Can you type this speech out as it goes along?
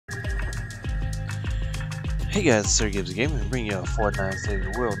Hey guys, SirGibbsGaming bringing you a Fortnite Save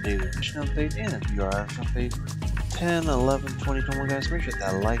the World daily mission update and a VR update 10, 11, 20, 21 guys. Make sure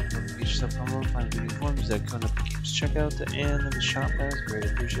that like notification stuff come on, find video forms that come up games checkout and in the shop guys.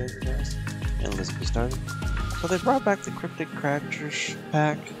 Greatly appreciate it guys. And let's get started. So they brought back the Cryptic Crashers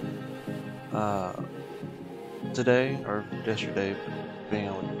pack today or yesterday, depending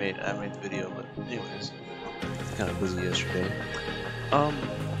on when you made it. I made the video, but anyways, it's kind of busy yesterday.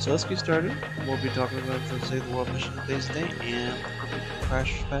 So let's get started. We'll be talking about the Save the World mission updates today and the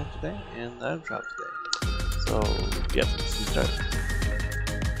Crashers pack today and the item drop today. So, yep, let's get started.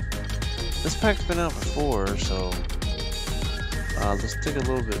 This pack's been out before, so let's take a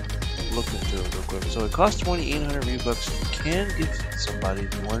little bit look into it real quick. So it costs 2,800 V-Bucks. You can give it to somebody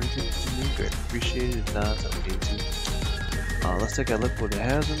if you want to give it to me. Great, appreciate it. If not, it's okay too. Let's take a look what it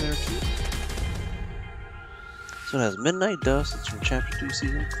has in there too. So it has Midnight Dust, it's from Chapter 2,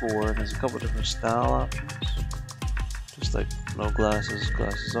 Season 4, and has a couple different style options. Just like no glasses,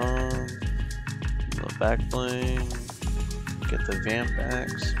 glasses on, no back bling, get the Vamp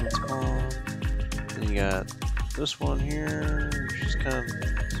Axe, what's called. Then you got this one here, which is kind of,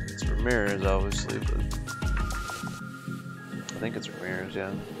 it's Ramirez obviously, but I think it's Ramirez,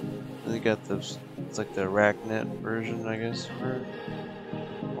 yeah. Then you got this, it's like the Arachnet version, I guess, for it.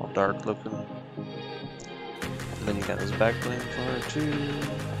 All dark looking. And then you got this back bling for her too.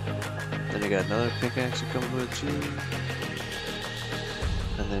 Then you got another pickaxe that comes with it too.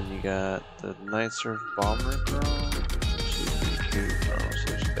 And then you got the Night Surf Bomber girl. She's pretty cute.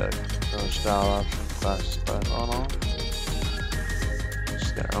 So she's got another style option, glasses on off.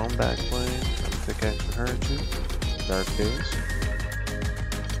 She's got her own back bling, and a pickaxe for her too. Dark days.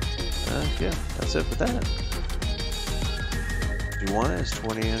 Yeah, that's it for that. If you want it, it's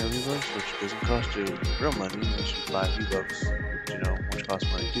 2,800 V-Bucks, which doesn't cost you real money. It's just 5 V-Bucks, you know, which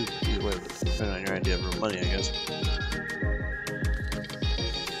costs money too. But either way, depending on your idea of real money, I guess.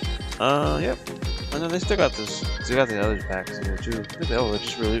 Yep. And then they still got this. They got the other packs in here too.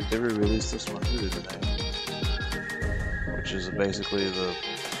 They re-released this one too tonight, which is basically the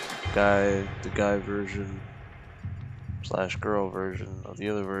guy version / girl version of the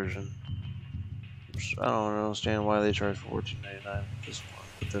other version. I don't understand why they charge $14.99 for this one,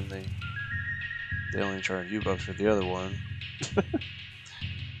 but then they only charge V-Bucks for the other one.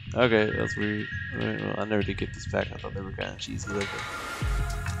 Okay, that's weird. Well, I never did get this pack. I thought they were kind of cheesy looking.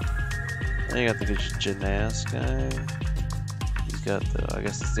 Then you got the Gymnast guy. He's got the, I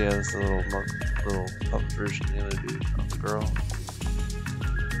guess it's the little pup version of the other dude, of the girl.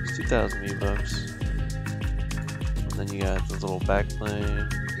 It's 2,000 V-Bucks. And then you got the little back bling.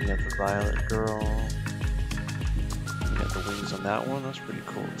 You got the Violet girl. You got the wings on that one. That's pretty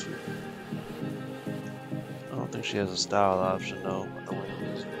cool too. I don't think she has a style option though, with the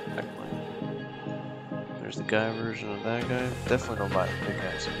wings. Back bling. There's the guy version of that guy. Definitely don't buy the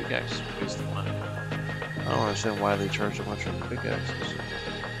pickaxe. The pickaxe is a waste of money. I don't understand why they charge so much for the pickaxes.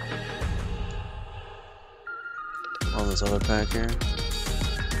 On this other pack here.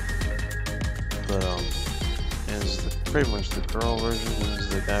 But and this is pretty much the girl version, and this is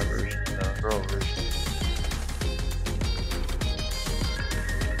the guy version, the girl version.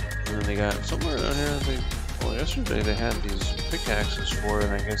 And then they got somewhere down here, well yesterday they had these pickaxes for it,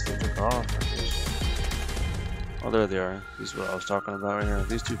 and I guess they took off. Oh, there they are. These are what I was talking about right here.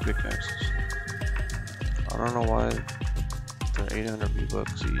 These two pickaxes. I don't know why they're 800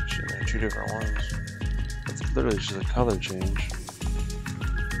 V-Bucks each, and they're two different ones. It's literally just a color change.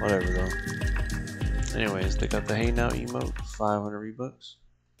 Whatever though. Anyways, they got the Hey Now emote, 500 V-Bucks.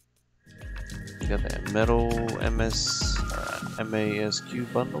 They got that Metal MASQ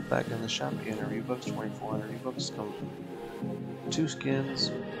bundle back in the shop, 800 V-Bucks, 2,400 V-Bucks. Comes with 2 skins,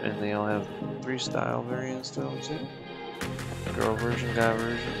 and they all have 3 style variants still too. Girl version, guy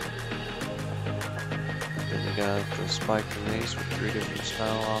version. Then they got the Spike and Mace with 3 different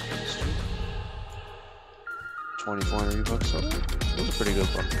style options too. 2,400 V-Bucks. So that was a pretty good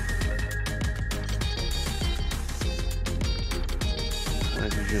bundle.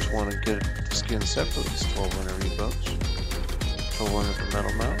 If you just want to get the skin separate, it's 1,200 V-Bucks. 1,200 for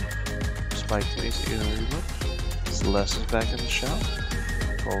Metal Mouth. Spike Mace, 800 V-Bucks. Celeste is back in the shop.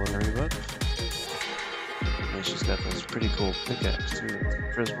 1,200 V-Bucks. And she's got this pretty cool pickaxe too.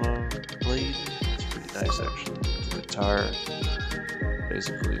 The Prisma blade. It's pretty nice actually. The guitar,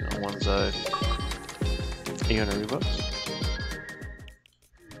 basically on one side. 800 V-Bucks.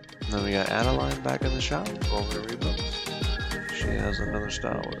 And then we got Adeline back in the shop. 1,200 V-Bucks. She has another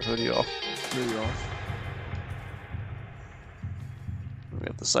style with hoodie off. We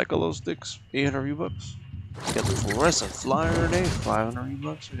got the Cyclo sticks, 800 V-Bucks. Got the fluorescent flyer today, 500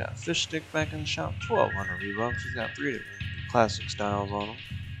 V-Bucks. We got fish stick back in the shop, 1200 V-Bucks. We got 3 different classic styles on them.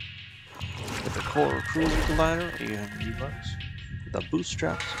 Got the core cruiser glider, 800 V-Bucks. The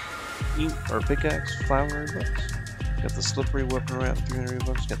bootstraps, or pickaxe, 500 V-Bucks. Got the slippery weapon wrap, 300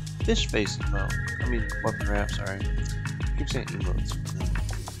 V-Bucks. Got the fish face emote. I mean weapon wrap, sorry. I keep saying emotes.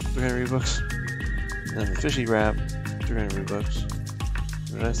 300 V-Bucks. And then the fishy wrap, 300 V-Bucks.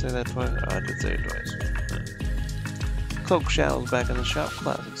 Did I say that twice? Oh, I did say it twice. Cloak Shadow's back in the shop.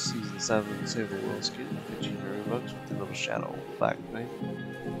 Classic Season 7 Save the World skin. 1500 V-Bucks with the little shadow black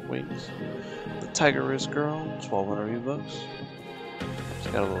wings. The Tiger Wrist Girl, 1200 V-Bucks.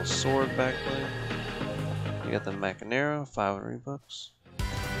 She's got a little sword backplate. You got the Macanera, 500 V-Bucks.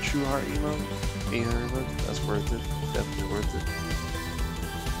 True Heart emote, 800 V-Bucks. That's worth it. Definitely worth it.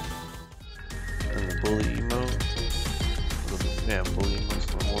 And the Bully emote. Yeah, Bully emote's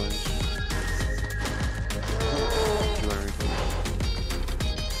for boys. 200 V-Bucks.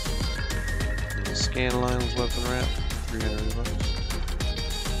 And the Scanlines weapon wrap, 300 V-Bucks.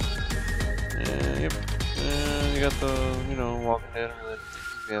 And yep. And you got the, you know, Walking Dead and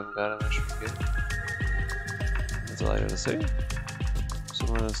if you haven't got it, I should get it. That's all I gotta say.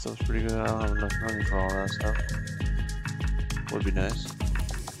 Some of that stuff's pretty good. I don't have enough money for all that stuff. Would be nice.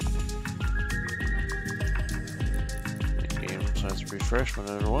 The game decides to refresh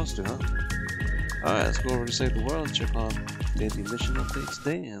whenever it wants to, huh? Alright, let's go over to Save the World and check on daily mission updates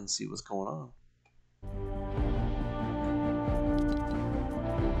today and see what's going on.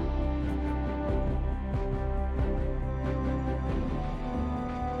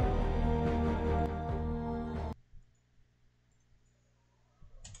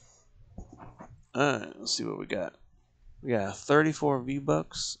 Alright, let's see what we got. We got 34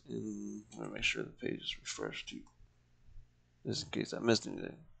 V-Bucks, and let me make sure the page is refreshed too, just in case I missed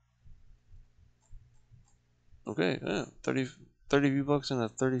anything. Okay, yeah, 30 V-Bucks and a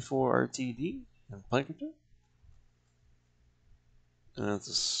 34 RTD and Plankerton. And that's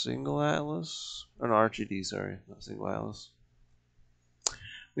a single Atlas, or no, RTD, sorry, not single Atlas.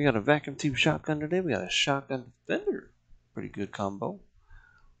 We got a vacuum tube shotgun today. We got a shotgun defender, pretty good combo.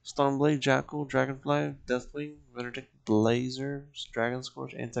 Stormblade, Jackal, Dragonfly, Deathwing, Benedict, Blazers, Dragon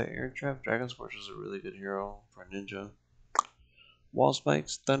Scorch, Anti-Air Trap. Dragon Scorch is a really good hero for a ninja. Wall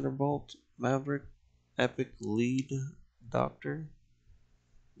Spikes, Thunderbolt, Maverick, Epic Lead, Doctor,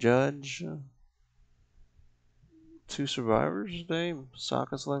 Judge. 2 survivors today.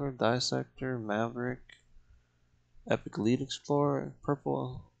 Socket Slugger, Dissector, Maverick, Epic Lead Explorer,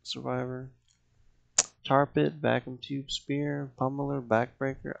 Purple Survivor. Tar Pit, Vacuum Tube, Spear, Pummeler,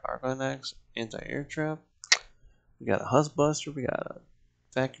 Backbreaker, Argon Axe, Anti-Air Trap. We got a Husk Buster, we got a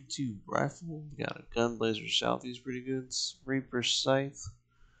Vacuum Tube Rifle, we got a Gunblazer Southeast, pretty good. Reaper Scythe,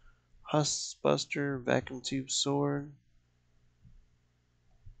 Husk Buster, Vacuum Tube Sword,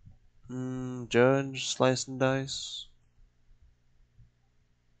 Judge, Slice and Dice.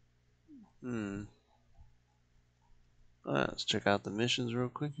 Alright, let's check out the missions real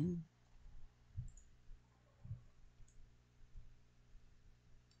quick here.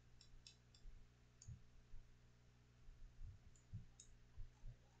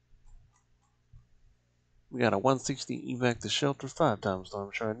 We got a 160 evac to shelter, 5 times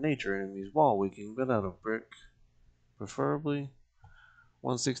storm shard, nature enemies, wall weakening, but out of brick, preferably.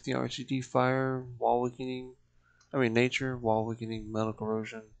 160 RCD fire, wall weakening, nature, wall weakening, metal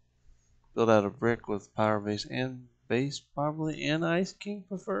corrosion, build out of brick with power base and base, probably, and Ice King,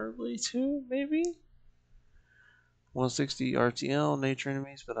 preferably too, maybe. 160 RTL, nature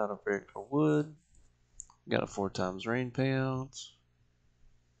enemies, build out of brick or wood. We got a 4 times rain payout.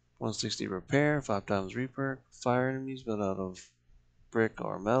 160 repair, 5 times Reperk, fire enemies built out of brick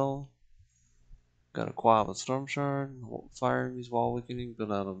or metal. Got a quad with storm shard, fire enemies wall weakening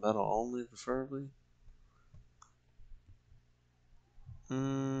built out of metal only, preferably.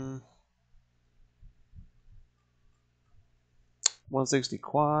 160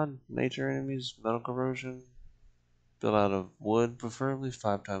 quad, nature enemies, metal corrosion, built out of wood, preferably,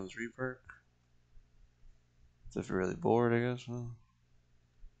 5 times Reperk. If you're really bored, I guess.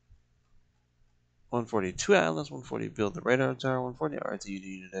 142 Atlas, 140 build the radar tower, 140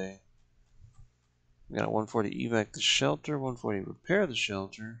 RTD today. We got a 140 evac the shelter, 140 repair the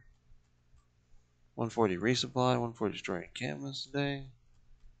shelter, 140 resupply, 140 destroy encampments today.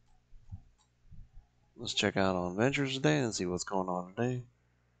 Let's check out on adventures today and see what's going on today.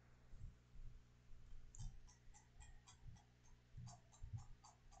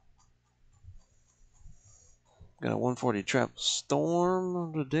 Got a 140 trap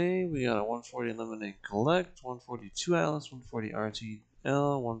storm today. We got a 140 eliminate collect, 142 Atlas, 140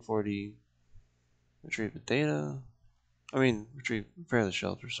 RTL, 140 Retrieve the data. Repair the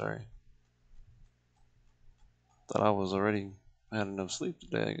shelter, sorry. Thought I was already had enough sleep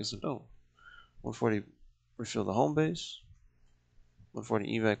today, I guess I don't. 140, refill the home base.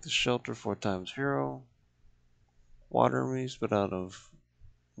 140, evac the shelter 4 times hero. Water me, spit out of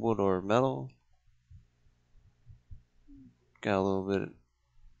wood or metal. Got a little bit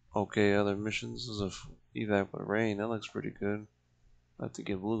okay other missions. This is a evac with rain, that looks pretty good. I have to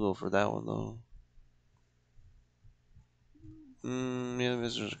get blue gold for that one though. Yeah, the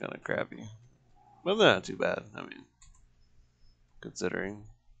missions are kind of crappy. But they're not too bad, I mean, considering.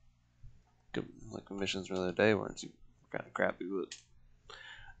 Like the missions for the other day weren't too kind of crappy, but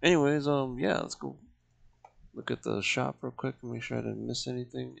anyways, yeah, let's go look at the shop real quick and make sure I didn't miss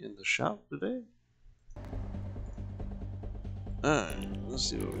anything in the shop today. Alright, let's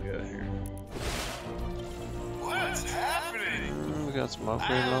see what we got here. What's happening? We got some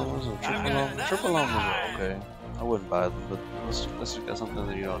upgrade llamas and triple llamas are okay. I wouldn't buy them, but let's just get something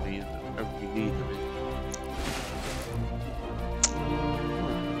that you don't need, or you need.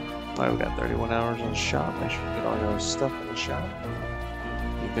 Alright, we got 31 hours in the shop. Make sure you get all your stuff in the shop.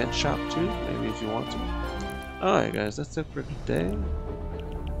 Event shop too, maybe if you want to. Alright guys, that's it for today.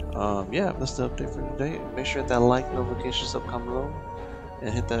 Yeah, that's the update for today. Make sure that like notification sub come below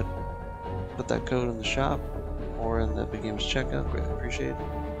and hit that, put that code in the shop or in the Epic Games checkout. Greatly appreciate it.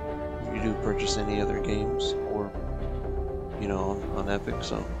 If you do purchase any other games or on Epic.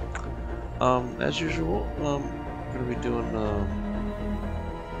 So as usual, I'm gonna be doing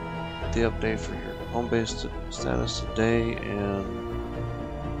the update for your home base status today and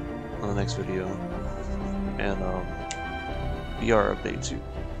on the next video, and VR update too.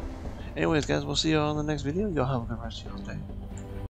 Anyways guys, we'll see you all in the next video. Y'all have a good rest of your day.